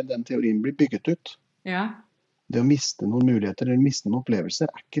jeg ser den teorien bli bygget ut, det å miste noen muligheter eller miste noen opplevelser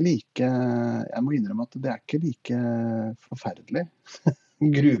ikke like, jeg må innrømme at det ikke like forferdelig,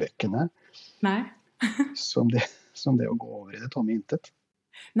 gruvekkende, som det å gå over i det tomme intet.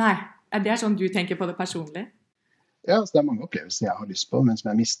 Nei, det sånn du tenker på det personlig? Ja, altså det mange opplevelser jeg har lyst på, men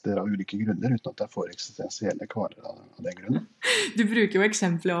som jeg mister av ulike grunner, uten at jeg får eksistensielle kvaler av den grunnen. Du bruker jo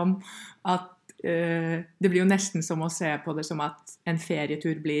eksempler om at det blir jo nesten som å se på det som at en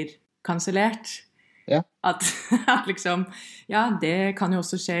ferietur blir kansellert. Ja. At liksom, ja, det kan jo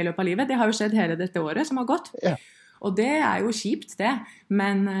også skje i løpet av livet. Det har jo skjedd hele dette året som har gått. Ja. Og det jo kjipt det,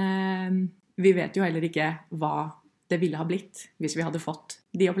 men vi vet jo heller ikke hva det ville ha blitt hvis vi hadde fått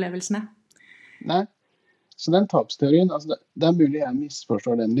de opplevelsene. Nei. Så den tapsteorien, altså det mulig jeg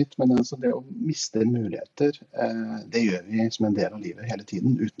misforstår den litt, men altså det å miste muligheter, det gjør vi som en del av livet hele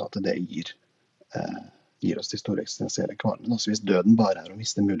tiden, uten at det gir oss de store eksistensielle kvalene. Altså hvis døden bare å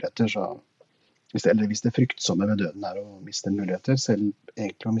miste muligheter, hvis det fryktsomme ved døden å miste muligheter, selv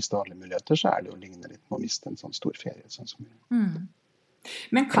egentlig å miste alle muligheter, så det å ligne litt på å miste en sånn stor ferie. Sånn som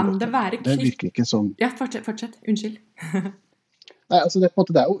Men kan det være Det virker ikke som... Ja, fortsett. Unnskyld. Nei, altså det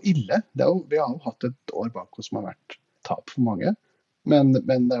jo ille. Vi har jo hatt et år bak oss som har vært tap for mange, men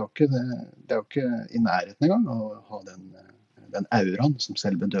det jo ikke i nærheten engang å ha den auraen som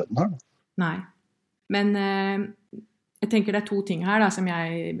selve døden har. Da. Nei, men jeg tenker det 2 ting her da, som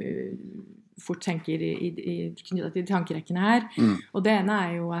jeg fort tenker knyttet til tankerekkene her, og det ene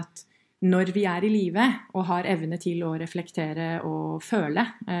jo at når vi i live og har evne til å reflektere og føle,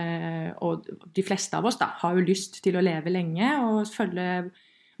 og de fleste av oss da, har jo lyst til å leve lenge og følge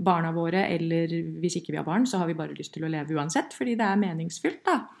barna våre, eller hvis ikke vi har barn, så har vi bare lyst til å leve uansett, fordi det meningsfylt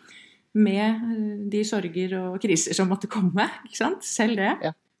da, med de sorger og kriser som måtte komme, ikke sant? Selv det.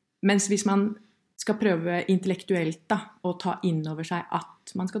 Ja. Mens hvis man skal prøve intellektuelt da, å ta inn over seg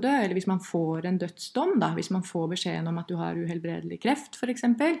at man skal dø, eller hvis man får en dødsdom, da, hvis man får beskjeden om at du har uhelbredelig kreft, for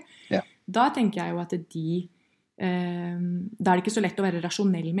eksempel, da tenker jeg jo at da det ikke så lett å være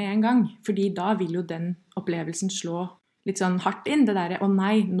rasjonell med en gang, fordi da vil jo den opplevelsen slå litt sånn hardt inn, det å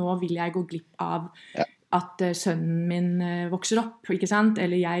nei, nå vil jeg gå glipp av at sønnen min vokser opp, ikke sant?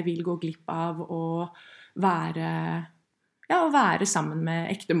 Eller jeg vil gå glipp av å være sammen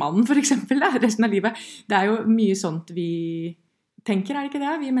med ektemannen, for eksempel, resten av livet. Det jo mye sånt vi tenker, det ikke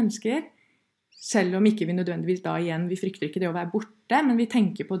det? Vi mennesker. Selv om ikke vi nødvendigvis da igjen, vi frykter ikke det å være borte, men vi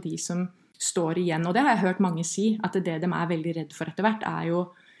tenker på de som står igjen. Og det har jeg hørt mange si, at det de veldig redd for etter hvert, jo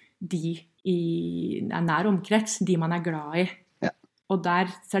de i nær omkrets, de man glad i. Ja. Og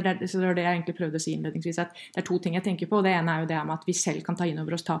så er det jeg egentlig prøvde å si innledningsvis, at det 2 ting jeg tenker på. Det ene jo det med at vi selv kan ta inn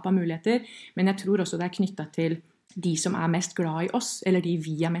over oss tap av muligheter, men jeg tror også det knyttet til de som mest glad i oss, eller de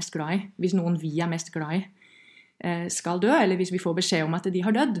vi mest glad i. Hvis noen vi mest glad i skal dø, eller hvis vi får beskjed om at de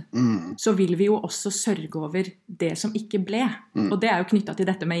har dødd, så vil vi jo også sørge over det som ikke ble. Og det jo knyttet til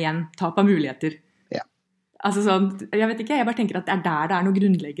dette med igjen, tap av muligheter. Ja. Altså sånn, jeg vet ikke, jeg bare tenker at det der det noe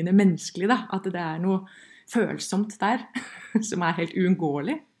grunnleggende menneskelig da, at det noe følsomt der, som helt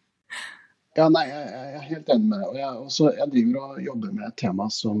uunngåelig. Ja, nei, jeg helt enig med det. Og jeg driver og jobber med et tema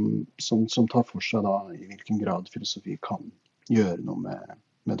som tar for seg da, i hvilken grad filosofi kan gjøre noe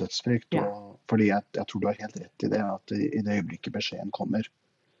med dødsfrykt. Ja. Og fordi jeg tror du har helt rett i det, at i det øyeblikket beskjeden kommer,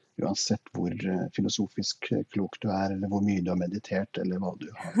 uansett hvor filosofisk klok du eller hvor mye du har meditert, eller hva du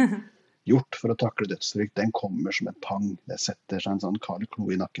har gjort for å takle dødsfrykt, den kommer som et pang. Det setter seg en sånn kald klo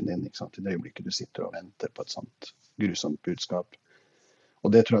i nakken din, ikke sant? I det øyeblikket du sitter og venter på et sånt grusomt budskap. Og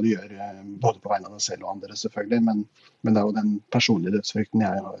det tror jeg du gjør både på vegne av deg selv og andre selvfølgelig, men det jo den personlige dødsfrykten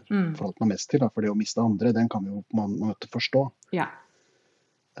jeg har forholdt meg mest til, da, for det å miste andre, den kan vi jo på en måte forstå. Ja.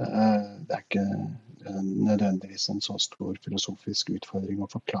 Det ikke nødvendigvis en så stor filosofisk utfordring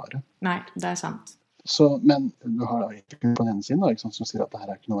å forklare. Nei, det sant. Men du har da ikke på den ene siden da, ikke sant, som sier at det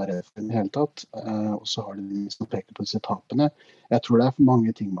her ikke noe å være redd for i det hele tatt, og så har du de som peker på disse tapene. Jeg tror det for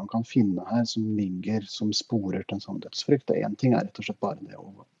mange ting man kan finne her som ligger som sporer til en sånn dødsfrykt. Det en ting rett og slett bare det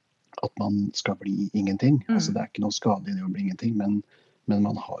at man skal bli ingenting. Altså det ikke noe skade i det å bli ingenting, men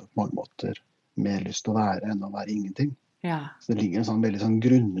man har jo på mange måter mer lyst til å være enn å være ingenting. Ja. Så det ligger en sånn veldig sånn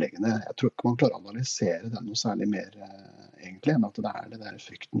grunnleggende, jeg tror ikke man klarer å analysere det noe særlig mer egentlig, enn at det det der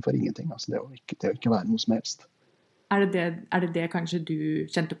frykten for ingenting, altså det å ikke være noe som helst. Er det kanskje du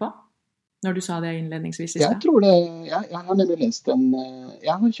kjente på, når du sa det innledningsvis i sted? Jeg tror det, jeg har nemlig lest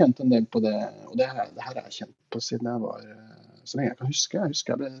jeg har kjent en del på det, og det her har jeg kjent på siden jeg var, så lenge jeg kan huske. Jeg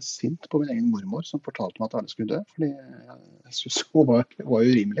husker jeg ble sint på min egen mormor, som fortalte meg at alle skulle dø, fordi jeg synes hun var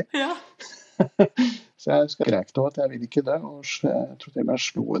urimelig. Ja. Så jeg skrek til at jeg ville ikke dø, og jeg tror til og med jeg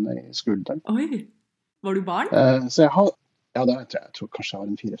slo henne i skulderen. Oi, var du barn? Så jeg tror kanskje jeg var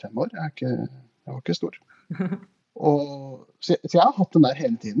 4-5 år, jeg var ikke stor. Så jeg har hatt den der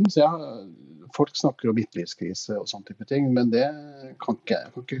hele tiden, så folk snakker om midtlivskrise og sånne type ting, men det jeg kan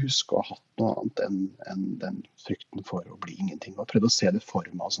ikke huske å ha hatt noe annet enn den frykten for å bli ingenting, og prøvd å se det for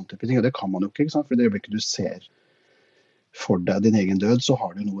meg og sånne type ting, og det kan man jo ikke sant? For det øyeblikket du ser for deg din egen død, så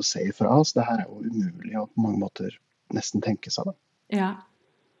har du noe å se ifra. Så det her jo umulig å på mange måter nesten tenke seg det. Ja.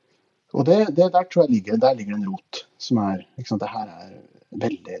 Og det der tror jeg ligger en rot som ikke sant, det her er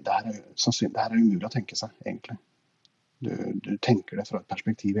umulig å tenke seg, egentlig. Du tenker det fra et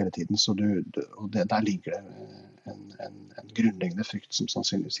perspektiv hele tiden, så der ligger det en grunnleggende frykt som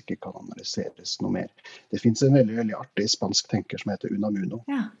sannsynligvis ikke kan analyseres noe mer. Det finnes en veldig, veldig artig spansk tenker som heter Unamuno,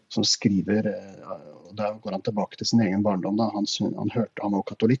 som skriver, og der går han tilbake til sin egen barndom. Da. Han var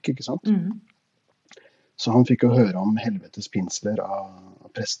katolikk, ikke sant? Så han fikk jo høre om helvetes pinsler av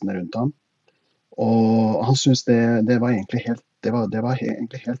prestene rundt ham. Og han syntes det var egentlig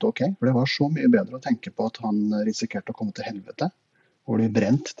helt ok, for det var så mye bedre å tenke på at han risikerte å komme til helvete og bli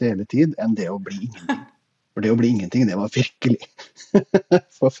brent til evig tid, enn det å bli ingenting. For det å bli ingenting, det var virkelig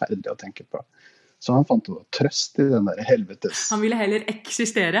forferdelig å tenke på. Så han fant jo trøst i den der helvetes... Han ville heller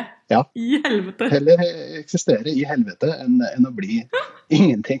eksistere i helvete. Heller eksistere i helvete enn å bli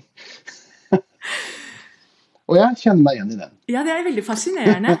ingenting. Og jeg kjenner meg igjen i den. Ja, det veldig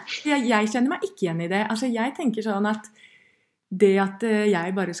fascinerende. Jeg kjenner meg ikke igjen i det. Altså, jeg tenker sånn at det at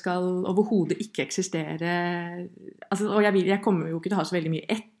jeg bare skal overhodet ikke eksistere, altså, og jeg kommer jo ikke til å ha så veldig mye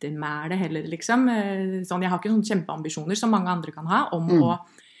ettermæle heller, liksom. Sånn, jeg har ikke sånne kjempeambisjoner som mange andre kan ha om å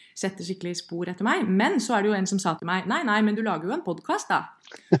sette skikkelig spor etter meg. Men så det jo en som sa til meg, nei, men du lager jo en podcast da.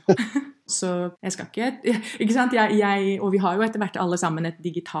 Så jeg skal ikke sant? Og vi har jo etter hvert alle sammen et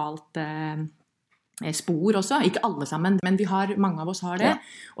digitalt spor også, ikke alle sammen, men mange av oss har det,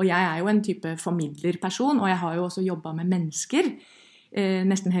 og jeg jo en type formidlerperson, og jeg har jo også jobbet med mennesker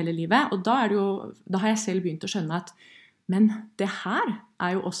nesten hele livet, og da har jeg selv begynt å skjønne at, men det her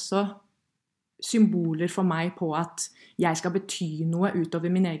jo også symboler for meg på at jeg skal bety noe utover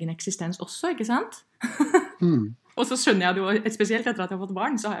min egen eksistens også, ikke sant? Og så skjønner jeg det jo, spesielt etter at jeg har fått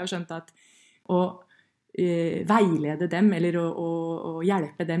barn, så har jeg jo skjønt at veilede dem eller å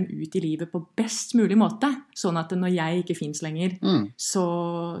hjelpe dem ut i livet på best mulig måte, sånn at når jeg ikke finnes lenger, så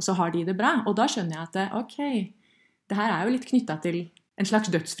har de det bra. Og da skjønner jeg at ok, det her jo litt knyttet til en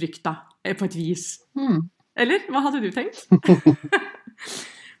slags dødsfrykt da, på et vis. Eller? Hva hadde du tenkt?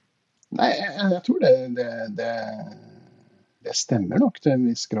 Nei, jeg tror det stemmer nok til en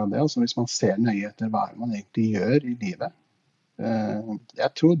viss grad det. Altså, hvis man ser nøye etter hva man egentlig gjør i livet,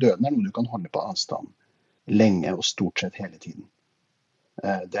 Jeg tror døden noe du kan holde på avstand lenge og stort sett hele tiden.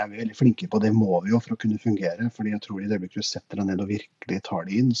 Det vi veldig flinke på, det må vi jo for å kunne fungere, fordi jeg tror i det øyeblikket du setter deg ned og virkelig tar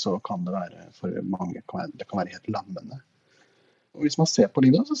det inn, så kan det være for mange, det kan være helt lammende. Og hvis man ser på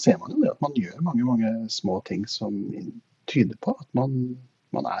livet, så ser man jo det at man gjør mange små ting som tyder på at man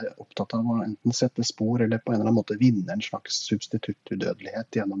opptatt av å enten sette spor eller på en eller annen måte vinne en slags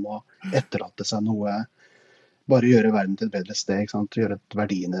substituttudødelighet gjennom å etterlate seg noe, bare gjøre verden til et bedre sted, ikke sant? Gjøre at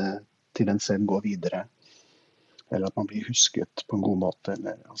verdiene til en selv går videre, eller at man blir husket på en god måte,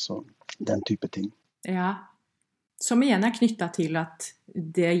 eller altså den type ting. Ja, som igjen knyttet til at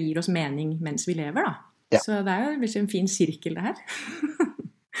det gir oss mening mens vi lever da. Ja. Så det jo liksom en fin sirkel det her.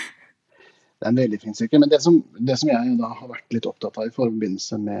 Det en veldig fin sirkel, men det som jeg da har vært litt opptatt av i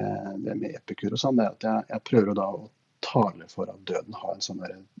forbindelse med det med epikur og sånn, det at jeg prøver da å tale for at døden har en sånn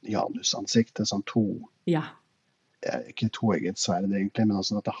janusansikt, en sånn ikke toegget sverd egentlig, men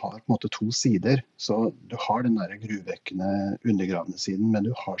altså at det har på en måte to sider. Så du har den der gruvekkende, undergravende siden, men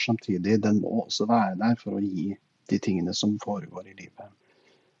du har samtidig, den må også være der for å gi de tingene som foregår i livet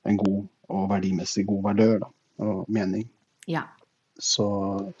en god og verdimessig god valør da, og mening. Ja. Så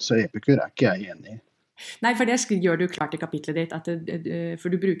epikur ikke jeg enig i. Nei, for det gjør du klart i kapitlet ditt,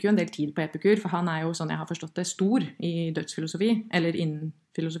 for du bruker jo en del tid på epikur, for han jo, sånn jeg har forstått det, stor i dødsfilosofi, eller innen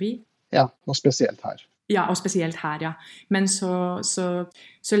filosofi. Ja, og spesielt her. Ja, og spesielt her, ja. Men så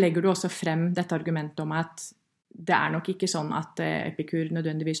legger du også frem dette argumentet om at det nok ikke sånn at epikur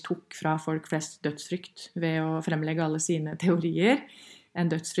nødvendigvis tok fra folk flest dødsfrykt ved å fremlegge alle sine teorier.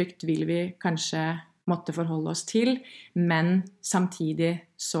 En dødsfrykt vil vi kanskje måtte forholde oss til, men samtidig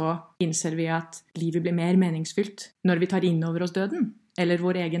så innser vi at livet blir mer meningsfylt når vi tar inn over oss døden, eller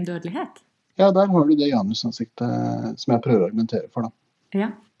vår egen dødelighet. Ja, der har du det janusansiktet som jeg prøver å argumentere for da.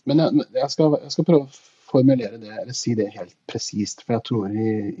 Ja. Men jeg skal prøve å formulere det, eller si det helt presist, for jeg tror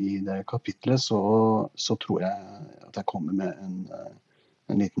i det kapitlet så tror jeg at jeg kommer med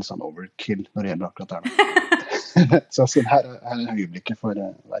en liten sånn overkill når det gjelder akkurat det. Så her øyeblikket for å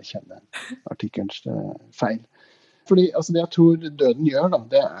erkjenne artikkelens feil. Fordi altså, det jeg tror døden gjør da,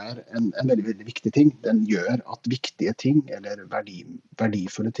 det en veldig, veldig viktig ting. Den gjør at viktige ting, eller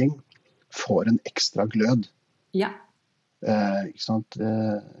verdifulle ting, får en ekstra glød. Ja. Ikke sant?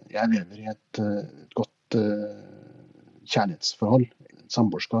 Jeg lever i et godt kjærlighetsforhold, et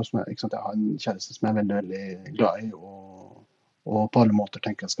samboerskap. Jeg har en kjæreste som jeg veldig, veldig glad i, og på alle måter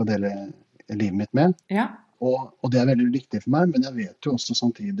tenker jeg skal dele livet mitt med. Ja. Og det veldig viktig for meg, men jeg vet jo også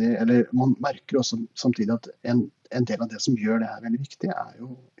samtidig, eller man merker også samtidig at en del av det som gjør det her veldig viktig,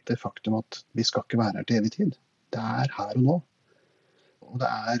 jo det faktum at vi skal ikke være her til evig tid. Det her og nå. Og det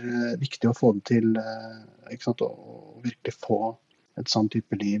viktig å få det til, ikke sant, å virkelig få et sånn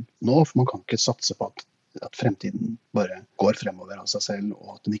type liv nå, for man kan ikke satse på at fremtiden bare går fremover av seg selv,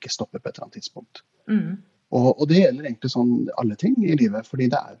 og at den ikke stopper på et eller annet tidspunkt. Og det gjelder egentlig sånn alle ting i livet, fordi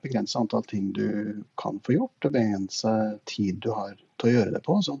det et begrenset antall ting du kan få gjort, og begrenset tid du har til å gjøre det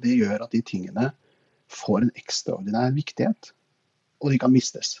på, så det gjør at de tingene får en ekstraordinær viktighet, og de kan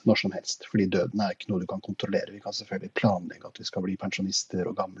mistes når som helst, fordi døden ikke noe du kan kontrollere. Vi kan selvfølgelig planlegge at vi skal bli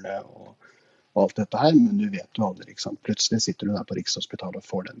pensjonister og gamle og alt dette her, men du vet jo aldri, ikke sant? Plutselig sitter du der på Rikshospitalet og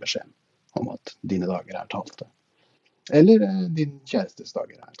får den beskjeden om at dine dager talte. Eller din kjærestes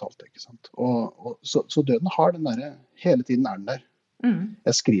dager talte, ikke sant? Så døden har den der, hele tiden den der.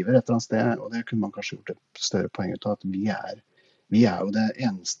 Jeg skriver et eller annet sted, og det kunne man kanskje gjort et større poeng ut av, at vi jo det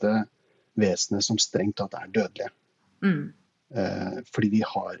eneste vesenet som strengt tatt dødelige. Fordi vi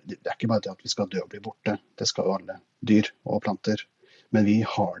har, det ikke bare det at vi skal dø og bli borte, det skal jo alle dyr og planter, men vi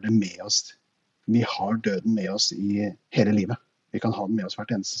har det med oss, vi har døden med oss i hele livet. Vi kan ha den med oss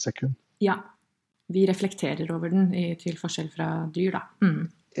hvert eneste sekund. Ja. Vi reflekterer over den til forskjell fra dyr da.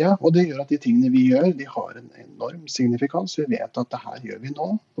 Ja, og det gjør at de tingene vi gjør, de har en enorm signifikans. Vi vet at det her gjør vi nå,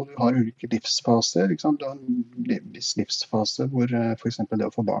 og du har ulike livsfaser, ikke sant? Du har en viss livsfase hvor for eksempel det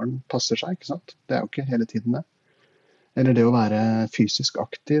å få barn passer seg, ikke sant? Det jo ikke hele tiden det. Eller det å være fysisk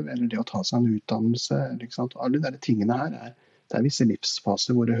aktiv, eller det å ta seg en utdannelse, ikke sant? Alle de der tingene her det visse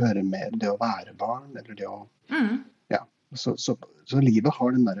livsfaser hvor det hører med det å være barn, eller det å... Ja, så livet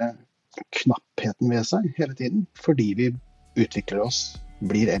har den der knappheten ved seg hele tiden, fordi vi utvikler oss,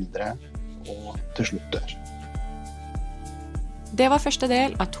 blir eldre og til slutt dør. Det var første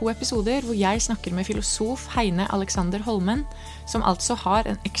del av 2 episoder hvor jeg snakker med filosof Heine Alexander Holmen, som altså har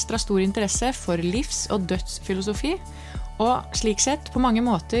en ekstra stor interesse for livs- og dødsfilosofi, og slik sett på mange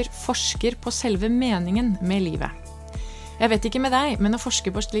måter forsker på selve meningen med livet. Jeg vet ikke med deg, men å forske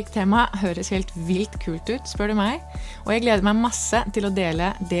på slikt tema høres helt vilt kult ut, spør du meg, og jeg gleder meg masse til å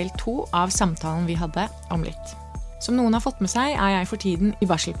dele del 2 av samtalen vi hadde om litt. Som noen har fått med seg, jeg for tiden i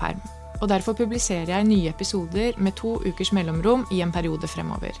barselperm, og derfor publiserer jeg nye episoder med 2 ukers mellomrom i en periode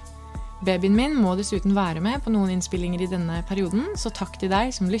fremover. Babyen min må dessuten være med på noen innspillinger i denne perioden, så takk til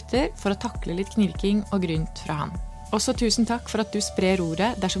deg som lytter for å takle litt knirking og grynt fra han. Også tusen takk for at du sprer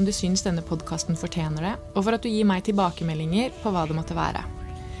ordet dersom du syns denne podcasten fortjener det, og for at du gir meg tilbakemeldinger på hva det måtte være.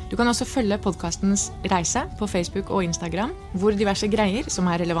 Du kan også følge podcastens reise på Facebook og Instagram, hvor diverse greier som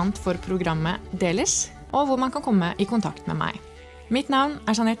er relevant for programmet deles, og hvor man kan komme i kontakt med meg. Mitt navn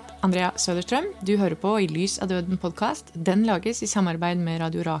er Jeanette Andrea Söderström. Du hører på I Lys av Døden podcast. Den lages i samarbeid med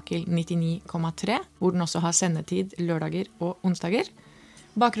Radio Rakel 99,3, hvor den også har sendetid lørdager og onsdager.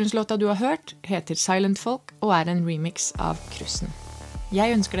 Bakgrunnslåta du har hørt heter Silent Folk og er en remix av Krussen.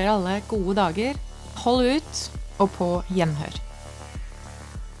 Jeg ønsker dere alle gode dager, hold ut og på gjenhør.